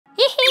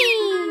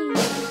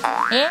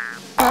All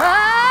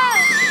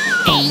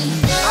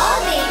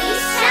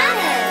Babies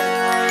Channel.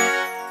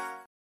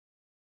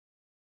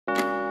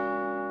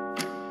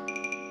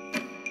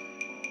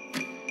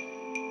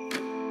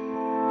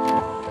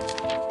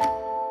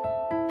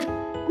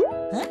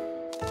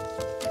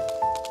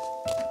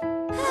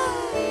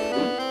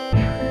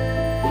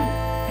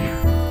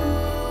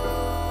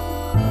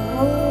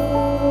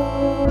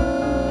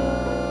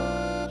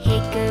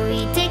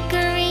 Hickory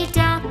dickory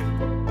dock,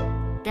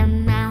 the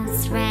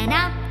mouse ran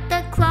up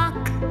the clock.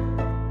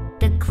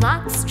 The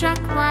clock struck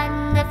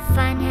one, the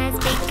fun has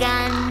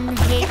begun.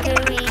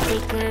 Hickory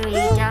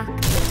dickory dock.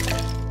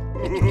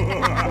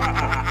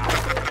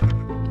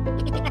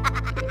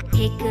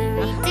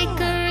 Hickory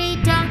dickory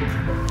dock,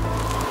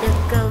 the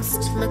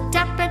ghost looked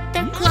up at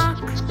the clock.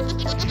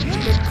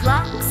 The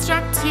clock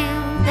struck two,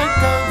 the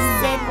ghost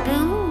said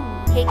boo.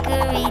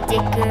 Hickory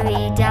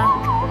dickory dock.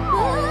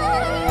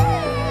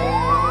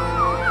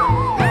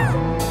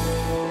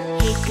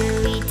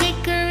 Hickory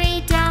dickory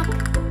dock,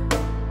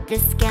 the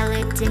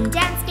skeleton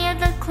danced near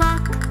the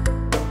clock.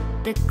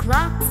 The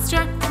clock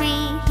struck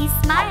three, he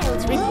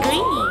smiled with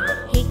glee.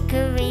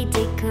 Hickory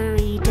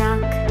dickory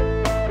dock.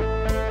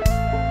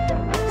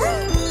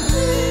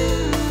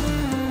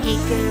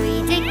 Hickory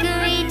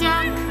dickory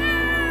dock,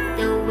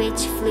 the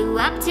witch flew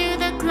up to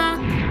the clock.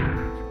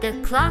 The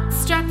clock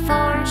struck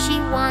four, she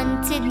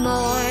wanted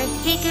more.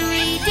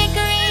 Hickory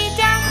dickory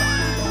dock.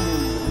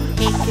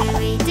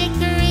 Hickory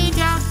dickory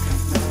dock,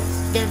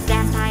 the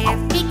vampire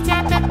peeked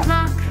at the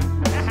clock.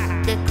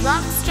 The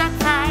clock struck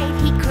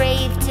five, he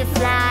craved to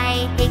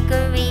fly.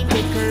 Hickory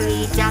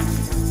dickory dock.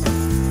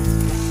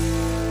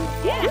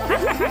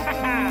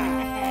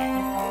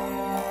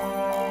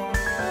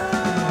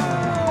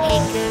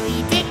 Hickory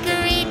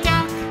dickory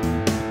dock,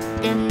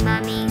 the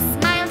mummy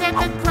smiled at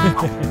the clock.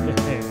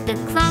 The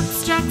clock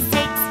struck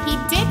six, he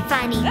did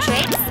funny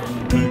tricks.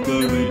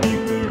 Hickory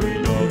dickory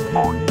dock.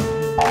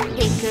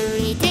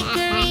 Hickory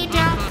dickory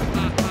dock,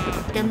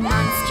 the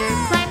monster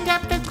climbed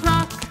up the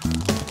clock.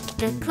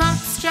 The clock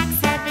struck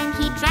seven,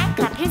 he drank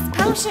up his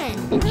potion.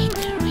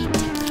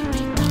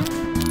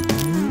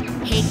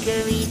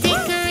 Hickory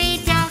dickory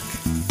dock,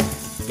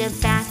 the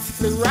bats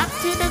flew up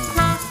to the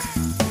clock.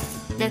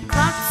 The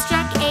clock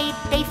struck eight,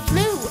 they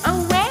flew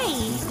away.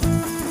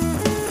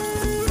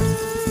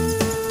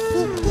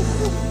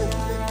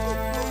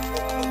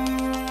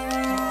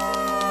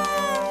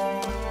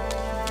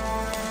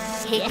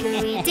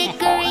 Hickory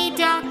dickory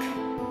dock,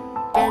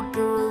 the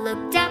ghoul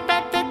looked up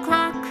at the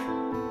clock.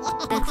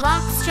 The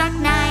clock struck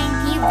nine,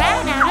 he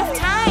ran out of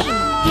time.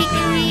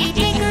 Hickory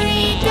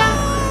dickory dock.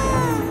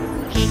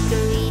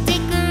 Hickory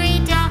dickory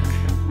dock,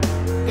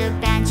 the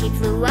banshee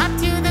flew up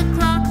to the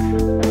clock.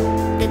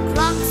 The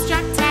clock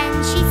struck ten,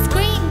 she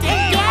screamed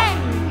again.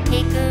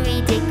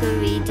 Hickory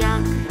dickory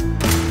dock.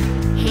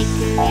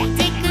 Hickory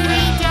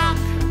dickory dock,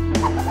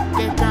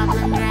 the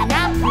goblin ran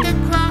up the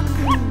clock.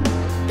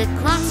 The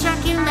clock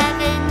struck 11.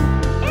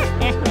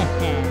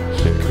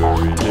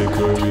 Hickory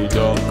dickory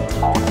dock.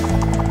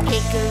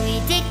 Hickory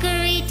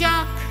dickory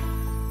dock,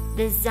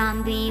 the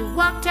zombie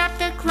walked up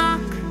the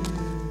clock.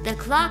 The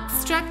clock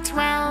struck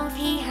 12,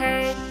 he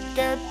heard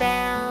the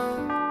bell.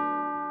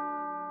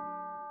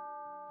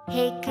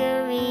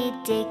 Hickory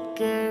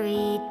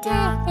dickory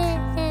dock.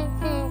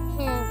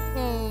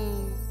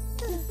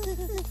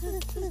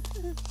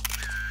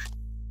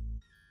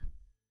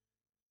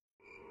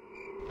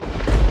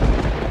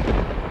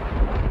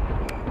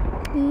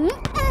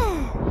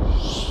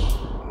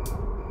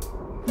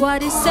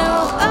 What is so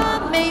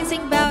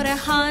amazing about a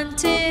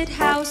haunted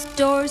house?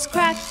 Doors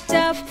cracked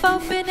up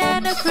open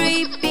and a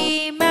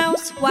creepy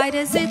mouse. Why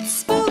does it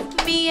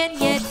spook me and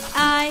yet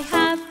I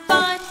have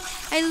fun?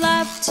 I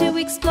love to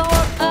explore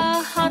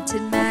a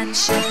haunted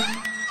mansion.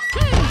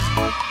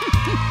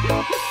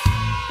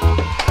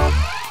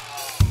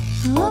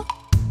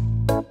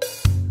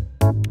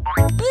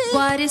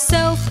 What is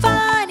so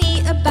funny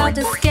about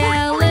the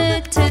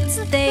skeletons?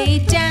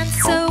 They dance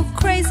so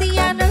crazy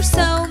and are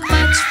so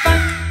much fun.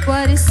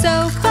 What is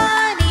so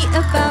funny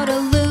about a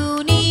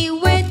loony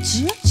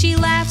witch? She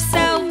laughs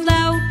out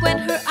loud when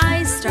her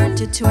eyes start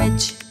to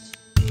twitch.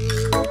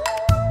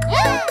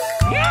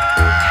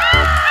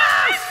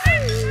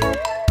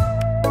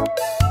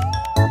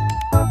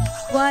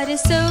 What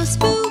is so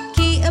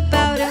spooky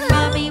about a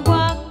mommy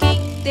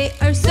walking? They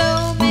are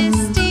so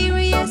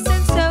mysterious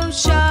and so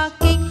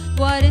shocking.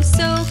 What is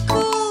so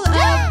cool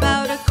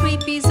about a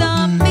creepy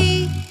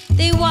zombie?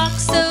 They walk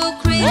so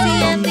crazy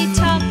and they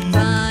talk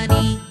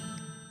funny.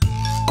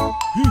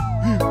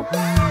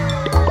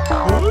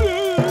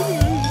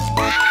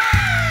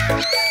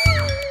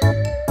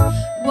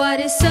 What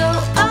is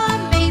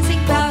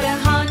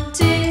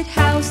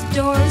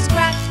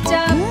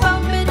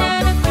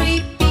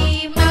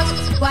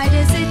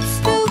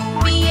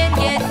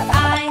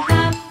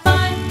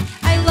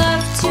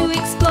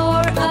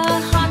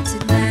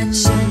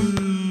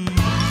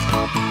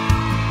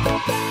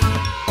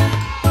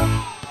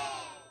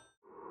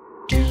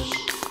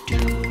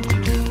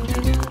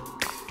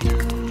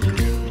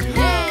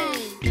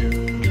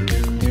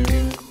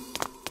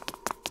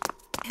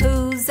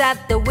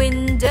at the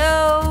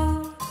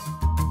window?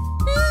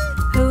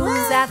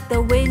 Who's at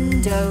the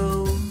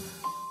window?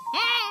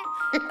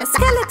 A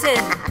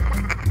skeleton.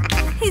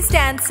 He's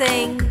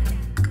dancing.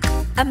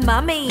 A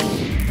mummy.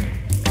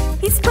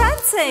 He's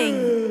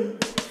prancing.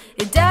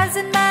 It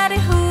doesn't matter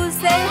who's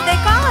there,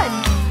 they're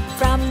gone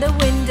from the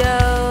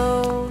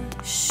window.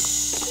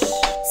 Shh.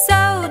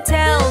 So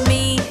tell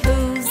me,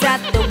 who's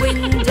at the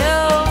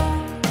window?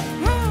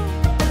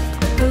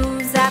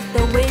 Who's at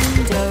the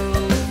window?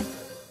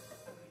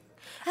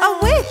 A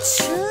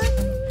witch.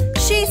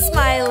 She's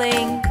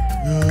smiling.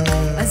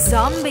 A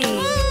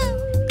zombie.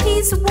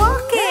 He's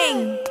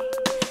walking.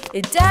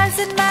 It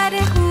doesn't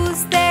matter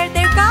who's there,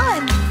 they're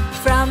gone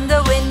from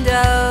the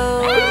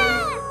window.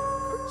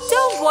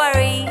 Don't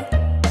worry.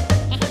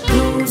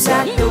 Who's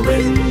at the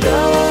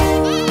window?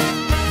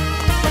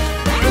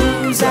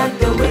 Who's at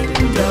the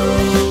window?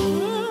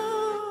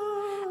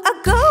 A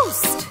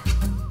ghost.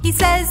 He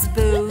says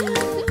boo.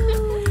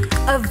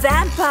 A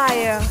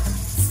vampire.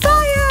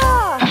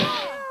 Fire!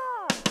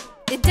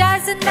 It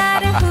doesn't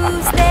matter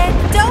who's there,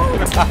 don't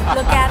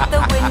look at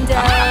the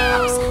window.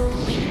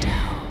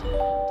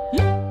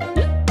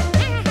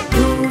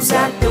 Who's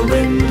at the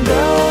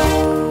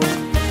window?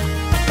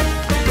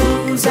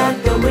 Who's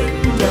at the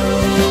window?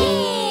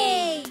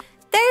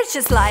 There's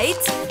just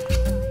light,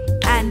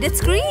 and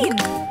it's green.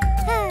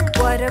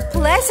 What a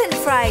pleasant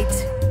fright!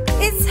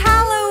 It's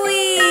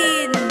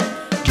Halloween!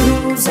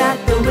 Who's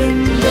at the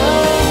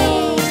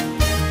window?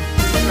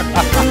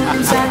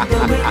 Who's at the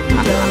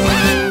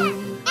window?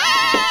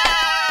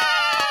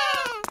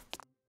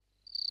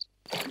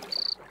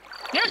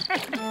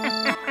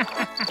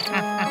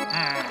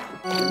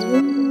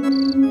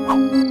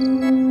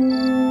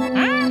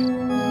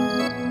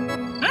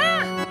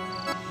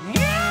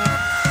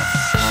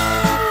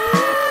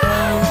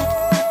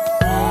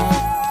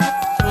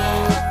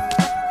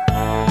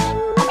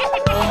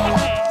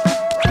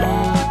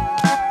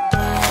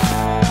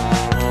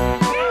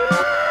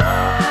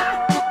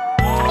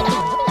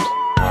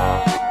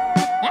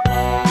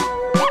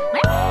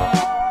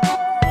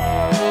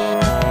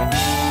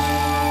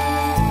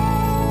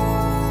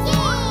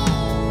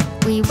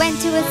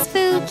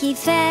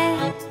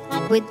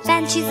 With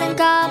banshees and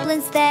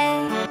goblins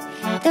there.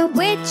 The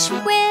witch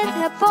with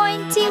her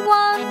pointy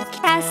wand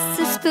casts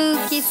a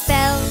spooky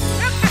spell.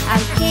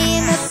 Out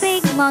came a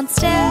big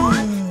monster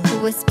who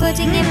was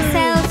putting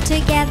himself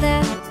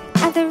together.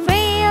 At the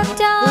ray of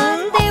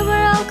dawn they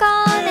were all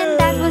gone, and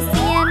that was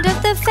the end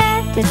of the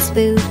fair, the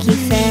spooky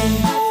fair.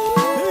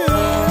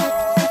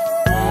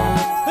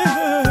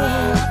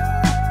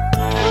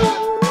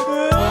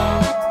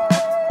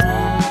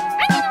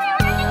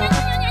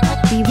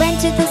 We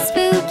went to the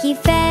spooky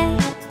fair.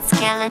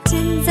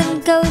 Skeletons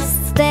and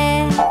ghosts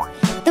there.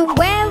 The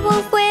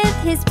werewolf with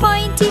his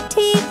pointy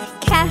teeth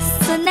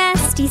casts a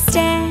nasty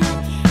stare.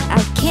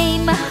 Out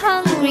came a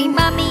hungry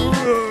mummy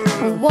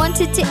who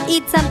wanted to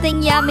eat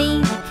something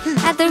yummy.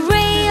 At the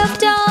ray of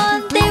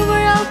dawn they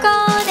were all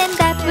gone, and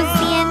that was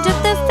the end of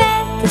the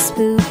fair, the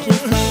spooky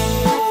fair.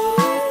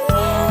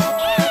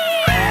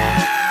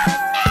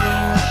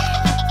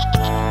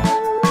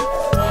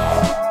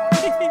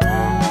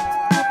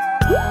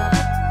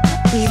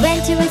 We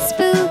went to a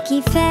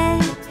spooky fair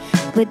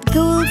with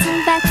ghouls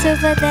and bats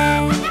over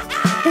there.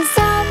 The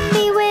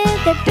zombie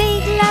with a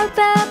big loud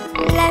burp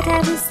let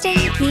out a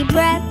stinky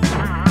breath.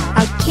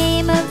 Out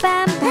came a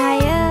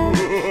vampire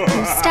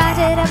who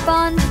started a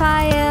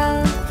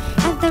bonfire.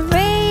 At the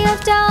ray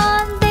of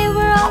dawn they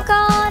were all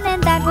gone,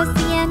 and that was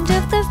the end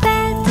of the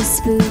fair, the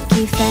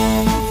spooky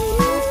fair.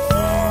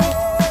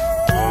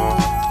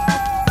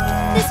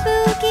 The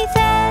spooky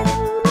fair.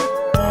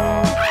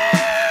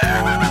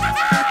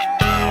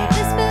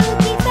 The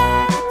spooky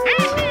fair. The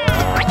spooky fair.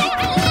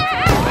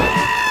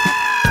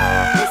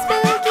 The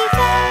spooky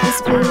fair.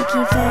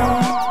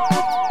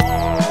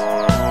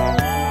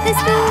 The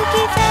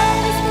spooky fair.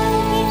 The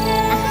spooky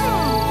fair.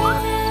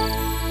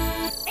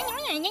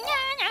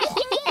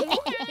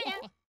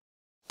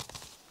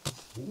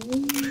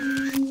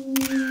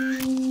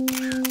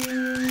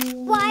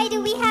 Why do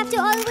we have to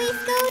always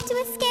go to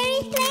a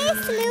scary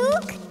place,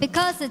 Luke?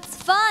 Because it's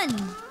fun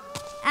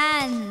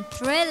and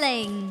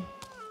thrilling.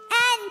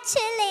 And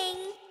chilling.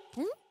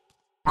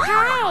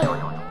 Hi.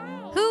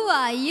 Who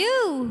are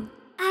you?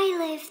 I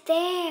live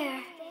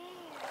there.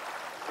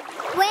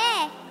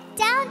 Where?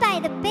 Down by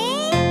the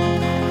bay?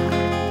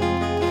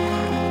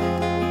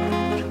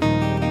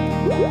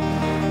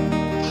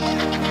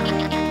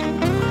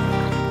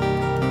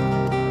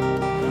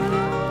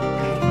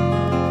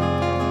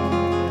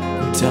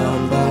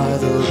 Down by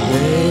the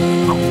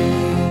bay,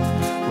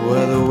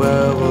 where the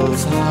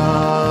werewolves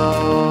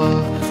howl,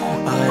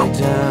 I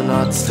dare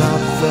not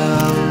stop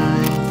them,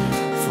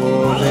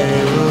 for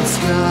they will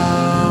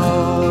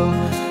scowl.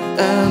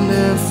 And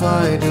if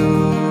I do,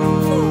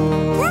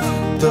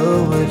 the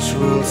witch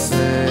will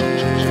say,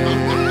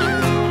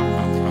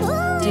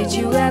 Did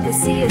you ever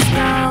see a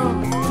skull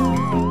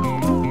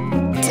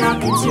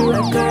talking to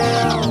a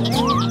girl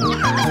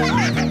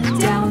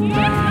down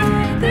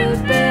by the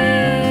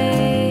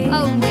bay? A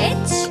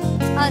witch?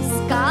 A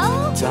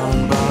skull?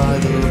 down by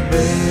the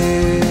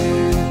bay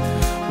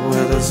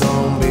where the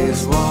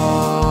zombies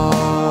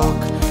walk.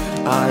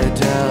 I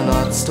dare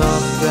not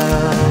stop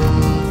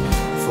them,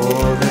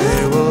 for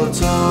they will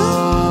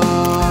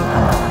talk.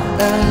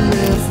 And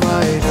if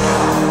I do,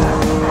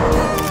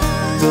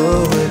 the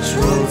witch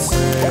will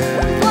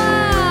say,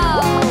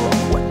 Wow!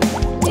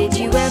 Did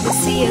you ever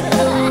see a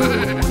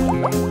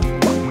ghoul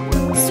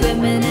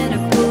swimming in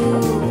a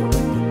pool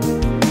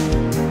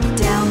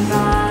down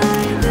by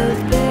the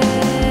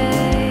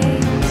bay?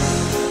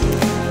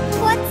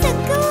 What's a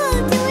ghoul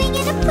doing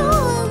in a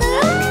pool,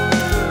 Luke?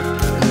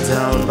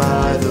 down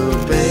by the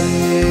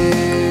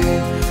bay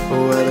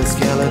where the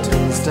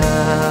skeletons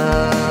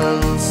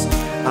dance.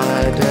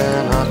 I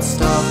dare not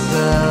stop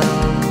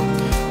them,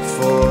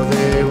 for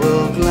they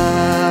will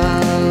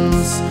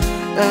glance.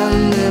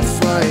 And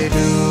if I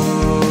do,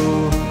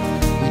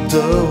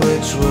 the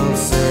witch will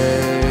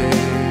say,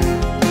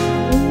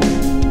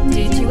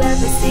 Did you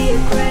ever see a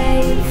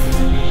grave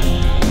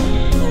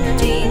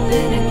deep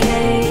in a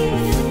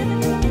cave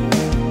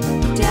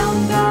down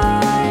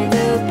by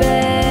the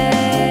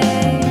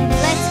bay?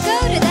 Let's go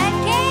to that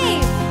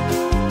cave.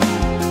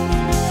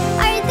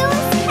 Are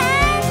those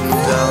hands?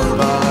 down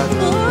by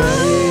the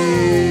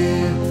bay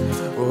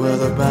where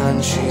the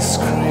banshee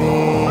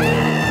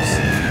screams.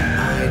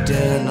 I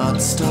dare not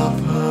stop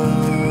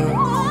her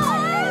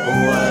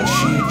while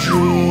she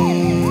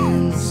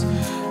dreams.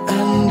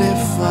 And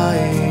if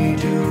I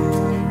do,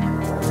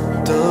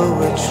 the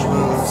witch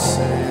will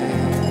say,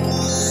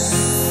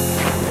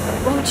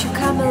 Won't you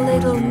come a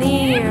little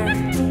near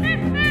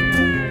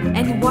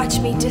and watch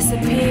me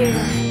disappear?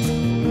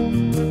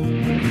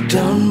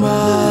 down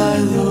by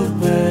the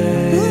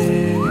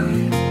bay.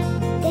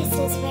 This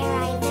is where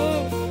I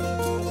live.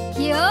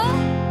 Here?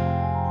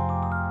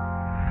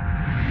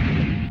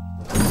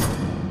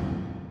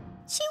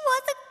 She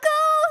was a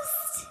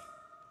ghost.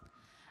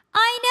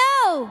 I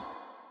know.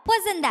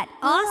 Wasn't that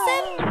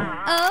awesome?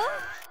 Oh?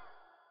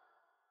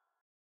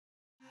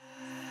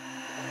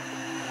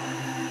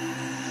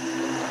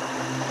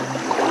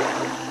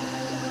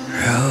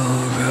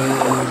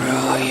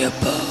 Row your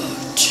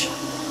boat.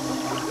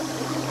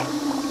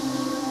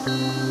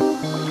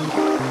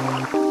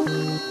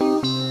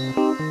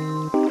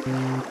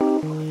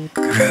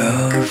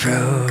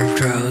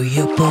 Row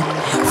your boat,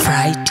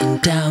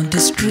 frightened down the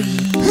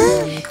stream.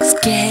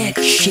 Scared,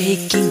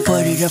 shaking,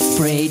 worried,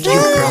 afraid, you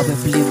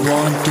probably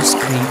want to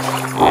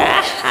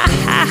scream.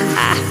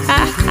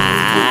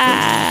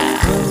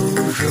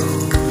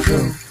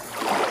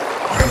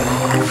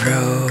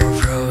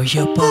 Row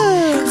your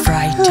boat,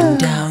 frightened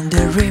down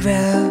the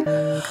river.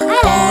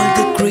 All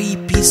the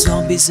creepy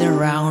zombies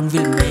around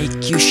will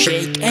make you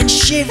shake and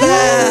shiver.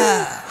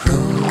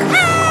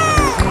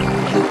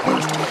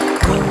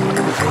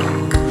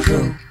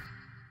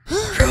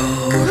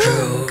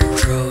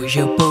 Row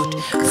your boat,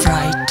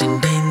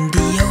 frightened in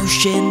the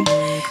ocean.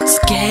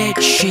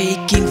 Scared,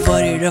 shaking,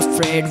 worried,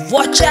 afraid,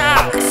 watch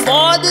out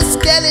for the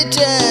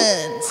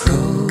skeletons.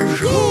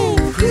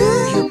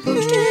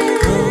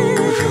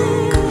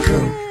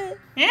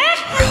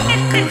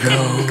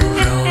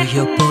 Row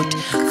your boat,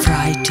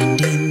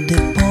 frightened in the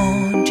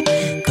pond.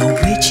 The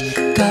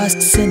witch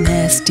casts a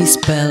nasty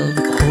spell,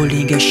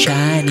 holding a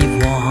shiny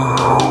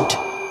wand.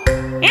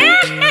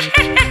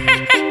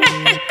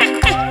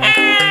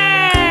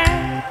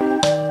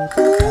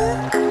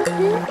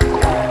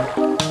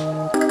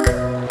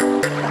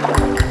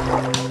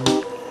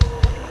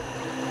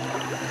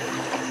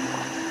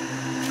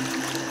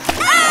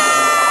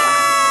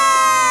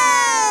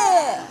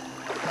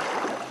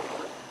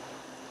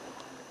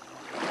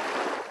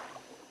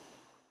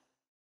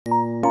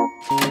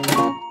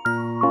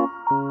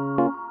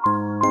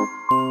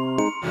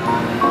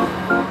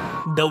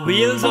 The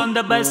wheels on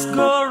the bus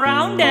go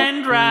round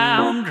and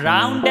round,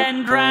 round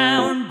and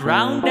round,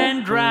 round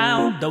and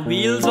round. The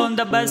wheels on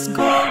the bus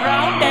go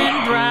round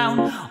and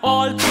round,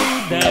 all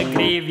through the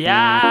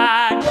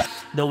graveyard.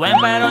 The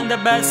vampire on the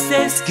bus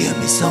says, Give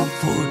me some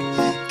food,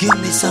 give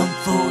me some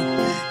food,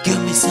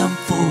 give me some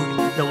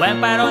food. the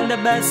vampire on the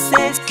bus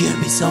says, Give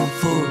me some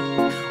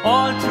food.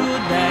 all through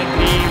the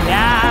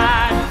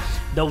graveyard.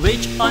 The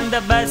witch on the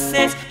bus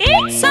says,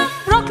 eat some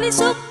broccoli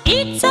soup,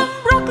 eat some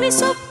broccoli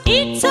soup,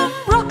 eat some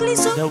broccoli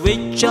soup. The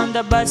witch on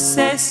the bus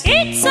says,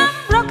 eat some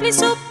broccoli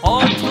soup,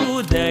 all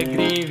through the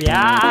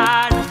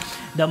graveyard.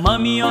 The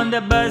mummy on the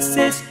bus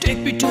says, take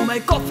me to my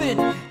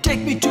coffin,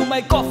 take me to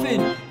my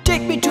coffin,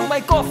 take me to my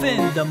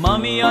coffin. The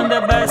mummy on the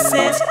bus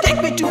says,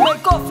 take me to my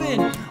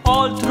coffin,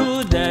 all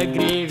through the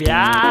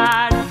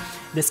graveyard.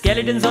 The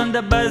skeletons on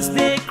the bus,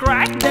 they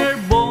crack their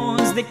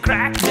bones, they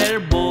crack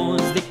their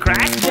bones, they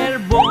crack their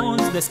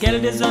bones. The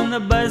skeletons on the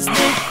bus,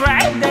 they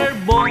crack their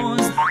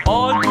bones,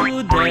 all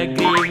through the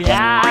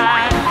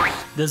graveyard.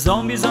 The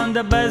zombies on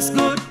the bus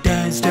go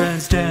dance,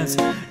 dance, dance,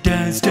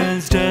 dance,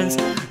 dance, dance,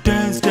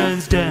 dance,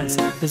 dance, dance.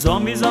 The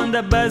zombies on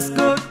the bus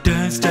go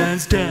dance,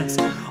 dance, dance,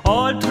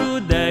 all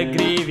through the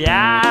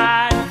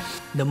graveyard.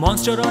 The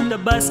monster on the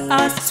bus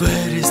asks,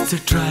 Where is the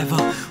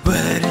driver?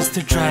 Where is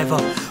the driver?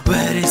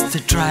 Where is the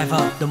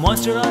driver? the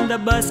monster on the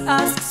bus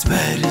asks,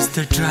 Where is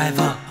the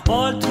driver?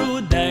 all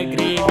through the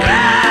graveyard.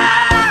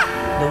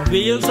 The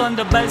wheels on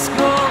the bus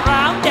go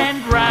round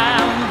and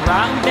round,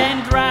 round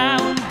and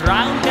round,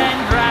 round and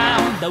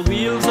round. The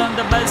wheels on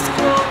the bus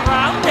go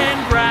round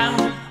and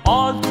round,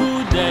 all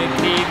through the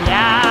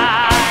graveyard.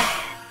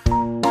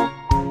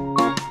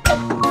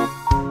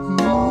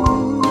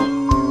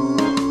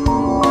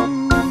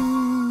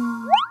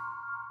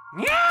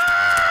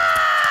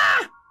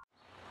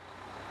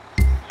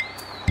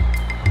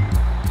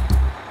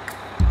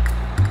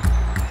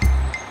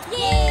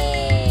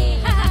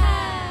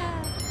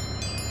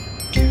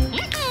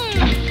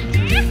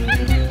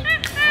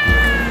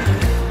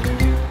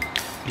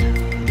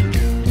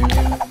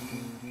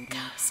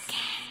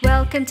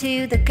 Welcome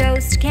to the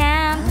ghost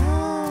camp.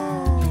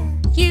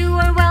 You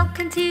are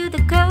welcome to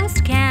the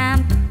ghost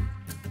camp.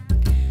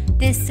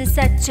 This is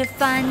such a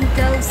fun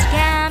ghost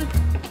camp.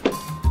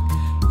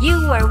 You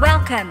are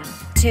welcome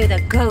to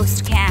the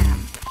ghost camp.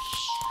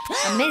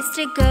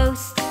 Mr.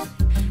 Ghost,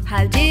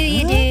 how do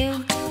you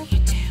do?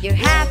 Your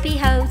happy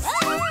host,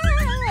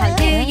 how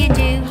do you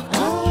do?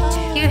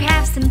 Here,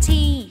 have some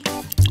tea.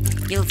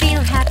 You'll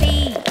feel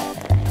happy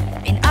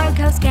in our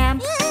ghost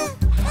camp.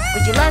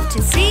 Would you love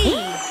to see?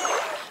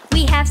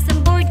 We have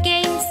some board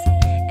games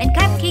and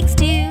cupcakes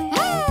too.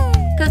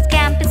 Ghost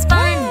camp is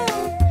fun.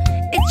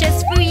 It's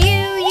just for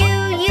you,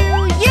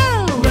 you.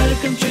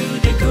 Welcome to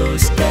the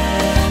ghost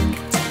camp.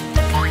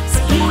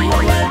 You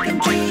are welcome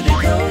to the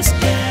ghost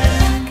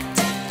camp.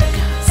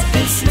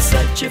 This is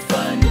such a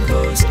fun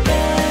ghost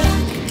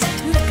camp.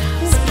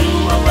 You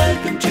are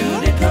welcome to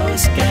the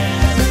ghost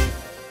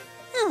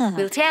camp.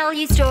 We'll tell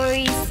you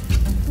stories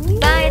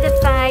by the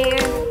fire.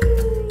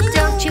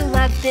 Don't you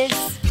love this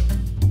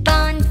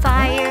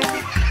bonfire?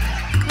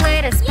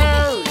 Let us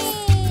pose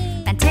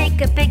and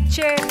take a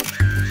picture.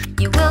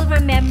 You will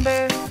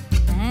remember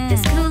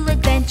this cool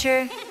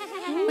adventure.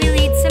 We'll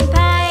eat some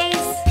pies,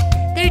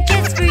 they're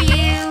just for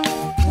you.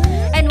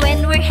 And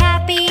when we're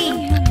happy,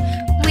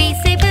 we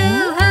say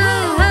boo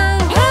hoo hoo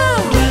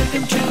hoo.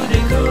 Welcome to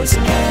the ghost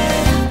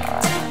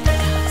camp.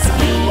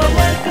 You are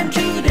welcome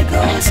to the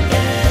ghost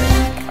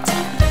camp.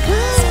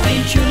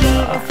 Ain't you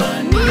love a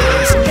fun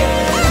ghost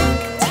camp?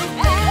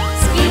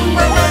 You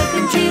are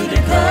welcome to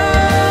the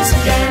ghost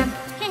camp.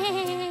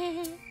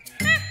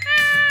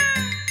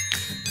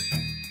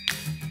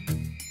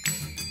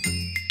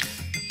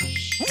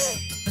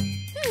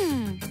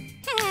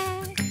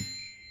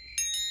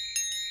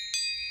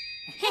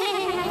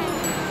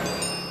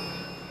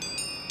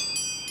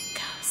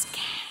 Ghost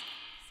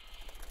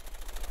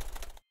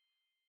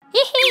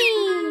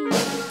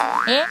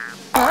camp.